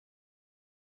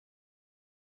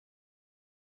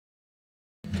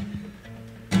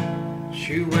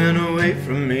She went away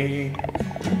from me.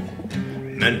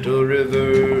 Mental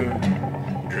river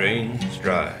drains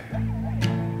dry.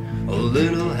 A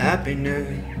little happiness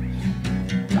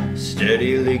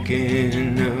steady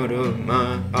leaking out of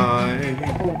my eye.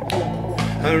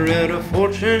 I read a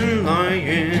fortune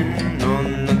lying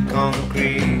on the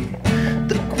concrete.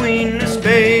 The Queen of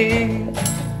Spades,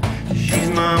 she's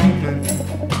my omen.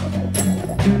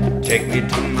 Take me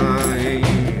to my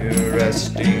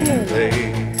resting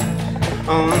place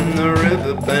on the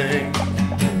riverbank,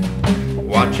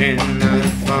 watching the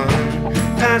fun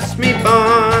pass me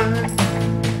by.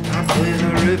 I play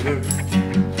the river,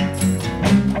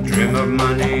 dream of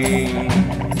money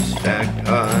stacked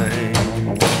high.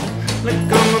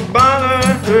 Look, I'm a baller,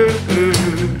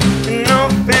 no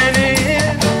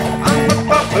fannies, I'm a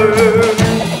buffer.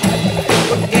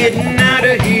 We're getting out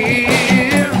of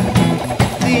here,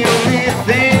 the only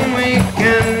thing we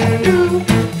can do.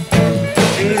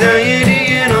 Anxiety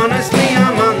and honestly,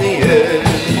 I'm on the edge,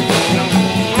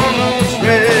 almost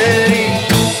ready.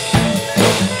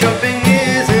 Jumping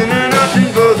isn't an option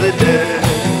for the dead,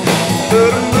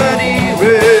 but I'm bloody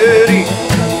ready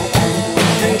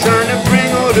and trying to bring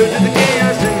order to the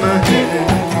chaos in my head.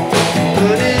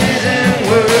 But it isn't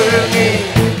working.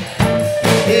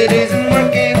 It isn't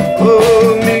working for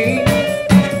me.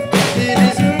 It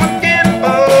isn't working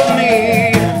for me.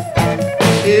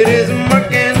 It isn't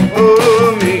working for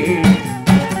me.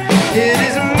 It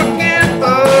isn't working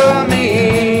for me.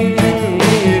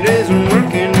 It isn't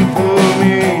working for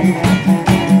me.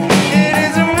 It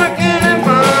isn't working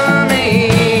for me.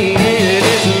 It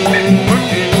isn't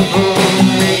working for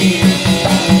me.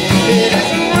 It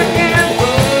isn't working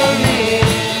for me.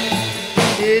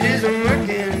 It isn't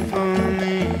working for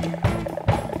me.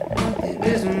 It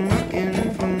isn't working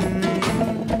for me.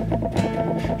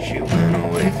 She went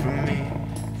away from me.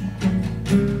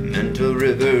 Mental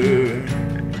river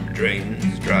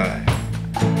drains dry.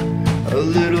 A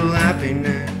little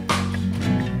happiness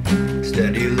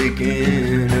steady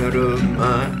leaking out of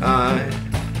my eye.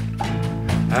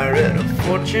 I read a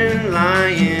fortune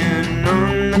lying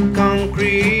on the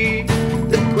concrete.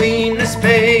 The Queen of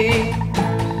Spades,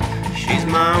 she's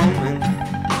my omen.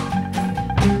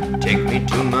 Take me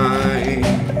to my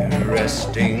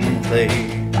resting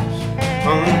place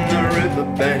on the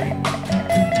riverbank,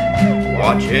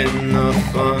 watching the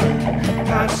fun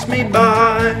pass me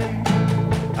by.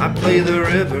 I play the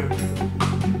river,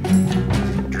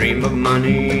 dream of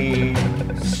money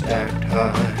stacked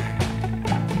high.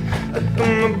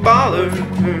 I'm a baller,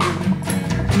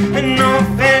 and no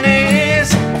fannies,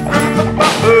 I'm a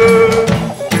buffer.